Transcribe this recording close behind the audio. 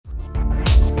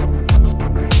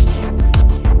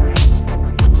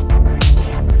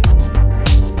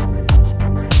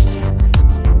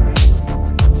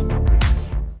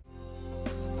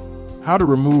How to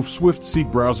remove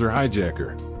SwiftSeek browser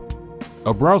hijacker.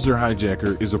 A browser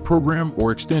hijacker is a program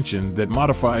or extension that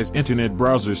modifies internet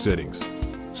browser settings.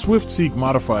 SwiftSeek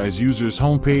modifies users'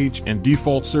 homepage and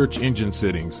default search engine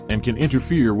settings and can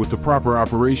interfere with the proper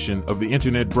operation of the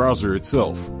internet browser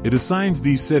itself. It assigns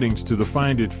these settings to the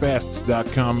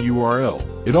finditfasts.com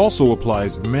URL. It also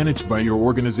applies Managed by Your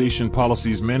Organization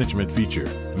Policies Management feature.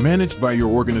 Managed by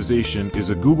Your Organization is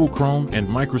a Google Chrome and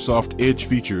Microsoft Edge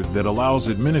feature that allows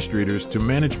administrators to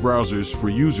manage browsers for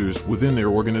users within their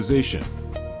organization.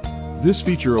 This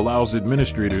feature allows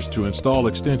administrators to install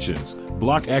extensions,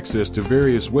 block access to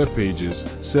various web pages,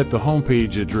 set the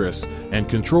homepage address, and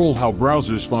control how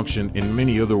browsers function in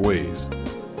many other ways.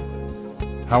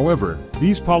 However,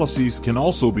 these policies can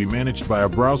also be managed by a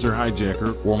browser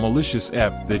hijacker or malicious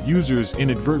app that users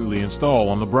inadvertently install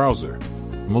on the browser.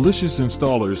 Malicious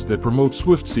installers that promote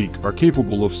SwiftSeek are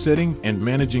capable of setting and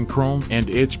managing Chrome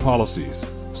and Edge policies.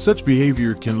 Such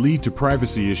behavior can lead to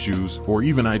privacy issues or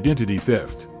even identity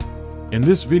theft. In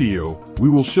this video, we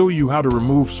will show you how to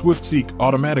remove SwiftSeek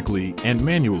automatically and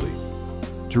manually.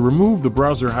 To remove the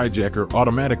browser hijacker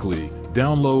automatically,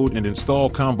 download and install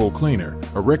Combo Cleaner,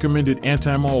 a recommended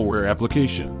anti-malware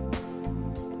application.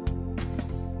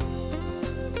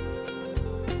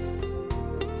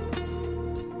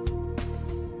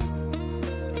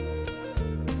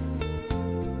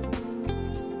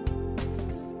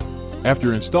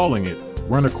 After installing it,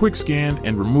 run a quick scan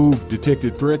and remove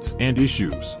detected threats and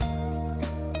issues.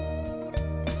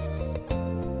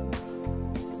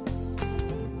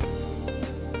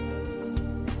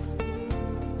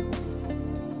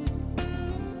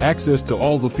 Access to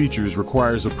all the features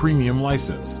requires a premium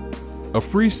license. A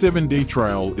free 7-day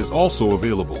trial is also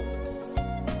available.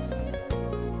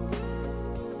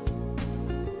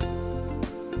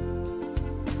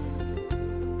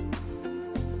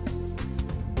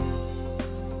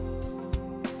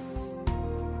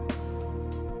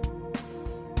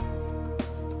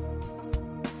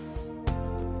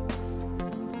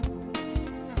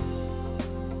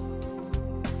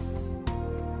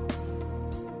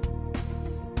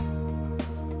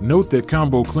 Note that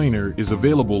Combo Cleaner is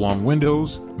available on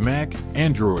Windows, Mac,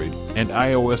 Android, and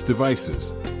iOS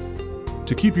devices.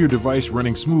 To keep your device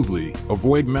running smoothly,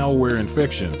 avoid malware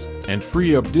infections, and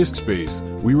free up disk space,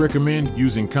 we recommend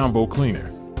using Combo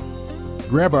Cleaner.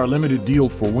 Grab our limited deal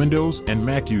for Windows and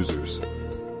Mac users.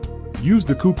 Use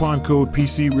the coupon code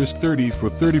PCRISK30 for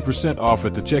 30% off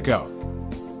at the checkout.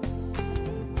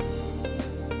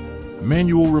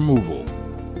 Manual removal.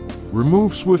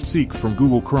 Remove SwiftSeek from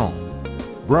Google Chrome.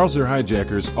 Browser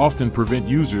hijackers often prevent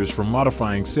users from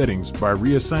modifying settings by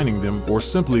reassigning them or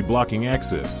simply blocking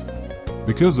access.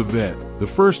 Because of that, the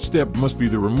first step must be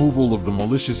the removal of the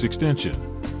malicious extension.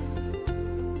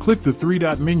 Click the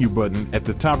three-dot menu button at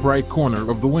the top right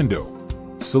corner of the window.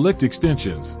 Select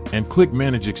Extensions and click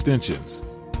Manage Extensions.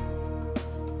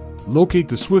 Locate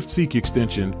the SwiftSeek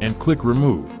extension and click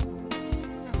Remove.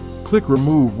 Click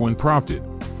Remove when prompted.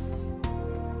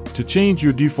 To change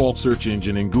your default search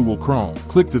engine in Google Chrome,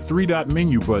 click the three-dot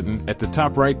menu button at the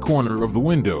top right corner of the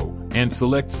window and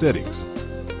select Settings.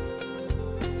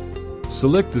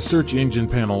 Select the search engine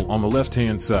panel on the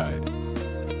left-hand side.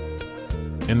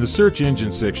 In the search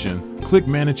engine section, click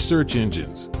Manage Search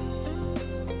Engines.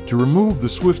 To remove the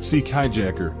SwiftSeek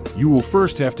hijacker, you will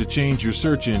first have to change your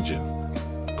search engine.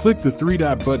 Click the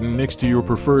three-dot button next to your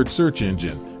preferred search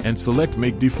engine and select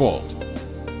Make Default.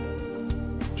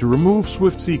 To remove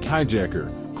SwiftSeek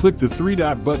hijacker, click the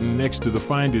three-dot button next to the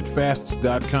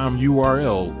finditfasts.com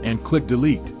URL and click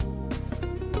Delete.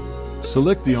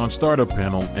 Select the On Startup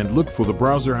panel and look for the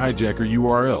browser hijacker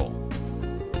URL.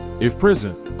 If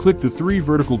present, click the three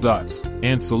vertical dots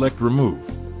and select Remove.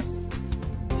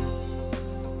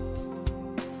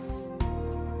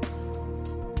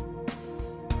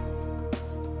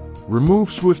 Remove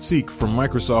SwiftSeek from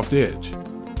Microsoft Edge.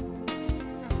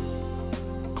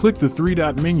 Click the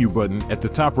three-dot menu button at the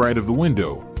top right of the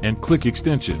window and click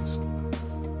Extensions.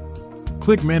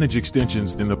 Click Manage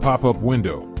Extensions in the pop-up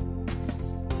window.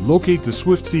 Locate the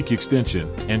SwiftSeek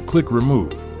extension and click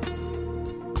Remove.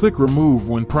 Click Remove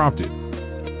when prompted.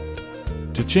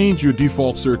 To change your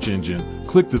default search engine,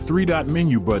 click the three-dot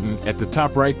menu button at the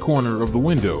top right corner of the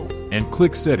window and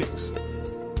click Settings.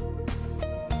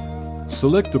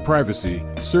 Select the Privacy,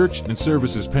 Search and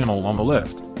Services panel on the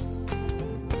left.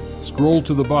 Scroll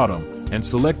to the bottom and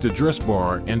select Address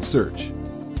Bar and Search.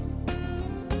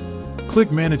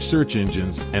 Click Manage Search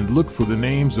Engines and look for the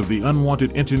names of the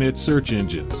unwanted internet search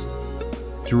engines.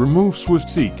 To remove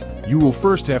SwiftSeek, you will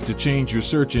first have to change your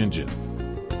search engine.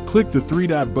 Click the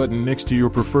three-dot button next to your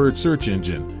preferred search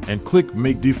engine and click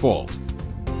Make Default.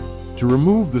 To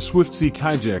remove the SwiftSeek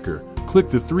hijacker, click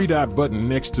the three-dot button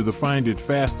next to the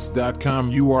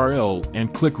finditfasts.com URL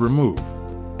and click Remove.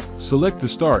 Select the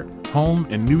Start, Home,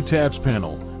 and New Tabs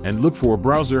panel and look for a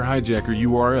browser hijacker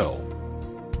URL.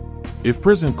 If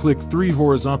present, click 3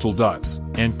 horizontal dots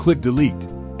and click Delete.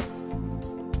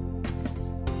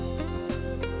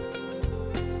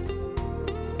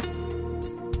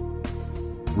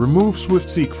 Remove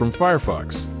SwiftSeek from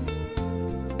Firefox.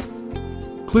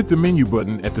 Click the menu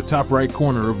button at the top right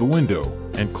corner of the window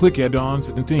and click Add-ons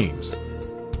and Themes.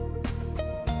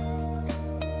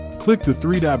 Click the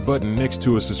three-dot button next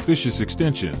to a suspicious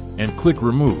extension and click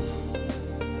Remove.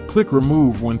 Click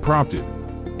Remove when prompted.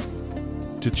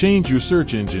 To change your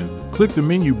search engine, click the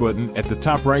menu button at the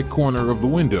top right corner of the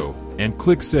window and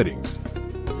click Settings.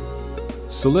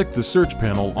 Select the search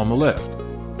panel on the left.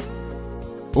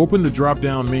 Open the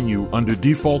drop-down menu under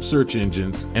Default Search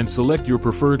Engines and select your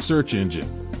preferred search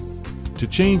engine. To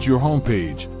change your home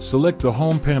page, select the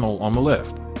Home panel on the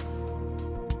left.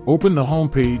 Open the Home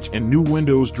page and New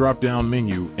Windows drop-down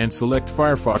menu and select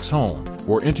Firefox Home,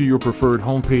 or enter your preferred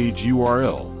home page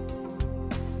URL.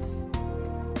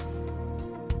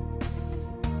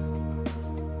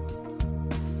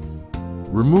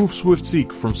 Remove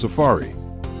SwiftSeek from Safari.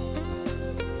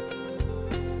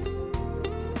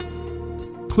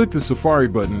 Click the Safari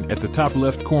button at the top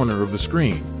left corner of the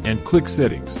screen and click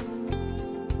Settings.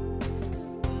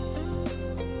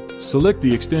 Select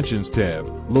the Extensions tab,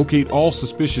 locate all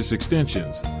suspicious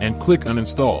extensions, and click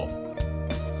Uninstall.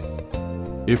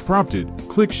 If prompted,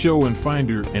 click Show in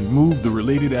Finder and move the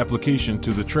related application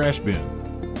to the trash bin.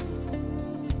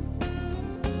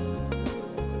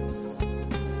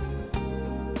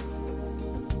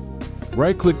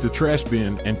 Right-click the trash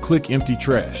bin and click Empty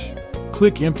Trash.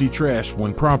 Click Empty Trash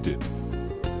when prompted.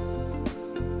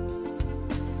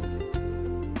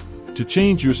 To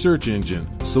change your search engine,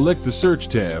 select the Search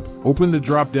tab, open the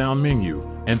drop-down menu,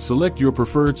 and select your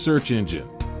preferred search engine.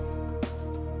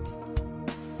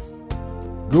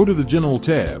 Go to the General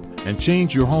tab and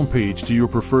change your home page to your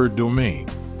preferred domain.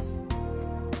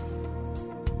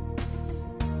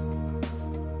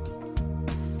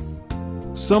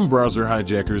 Some browser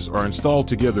hijackers are installed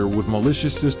together with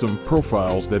malicious system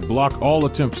profiles that block all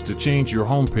attempts to change your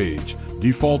home page,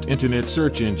 default internet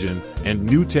search engine, and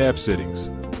new tab settings.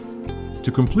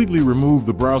 To completely remove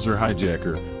the browser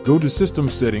hijacker, go to System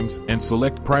Settings and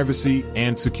select Privacy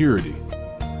and Security.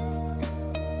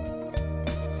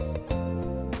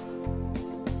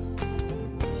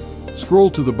 Scroll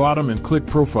to the bottom and click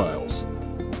Profiles.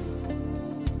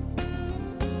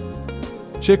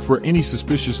 Check for any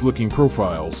suspicious-looking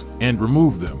profiles and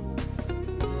remove them.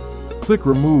 Click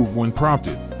Remove when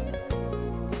prompted.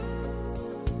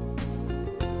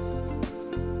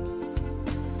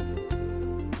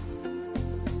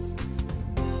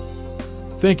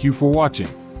 Thank you for watching.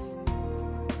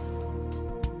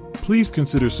 Please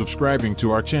consider subscribing to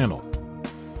our channel.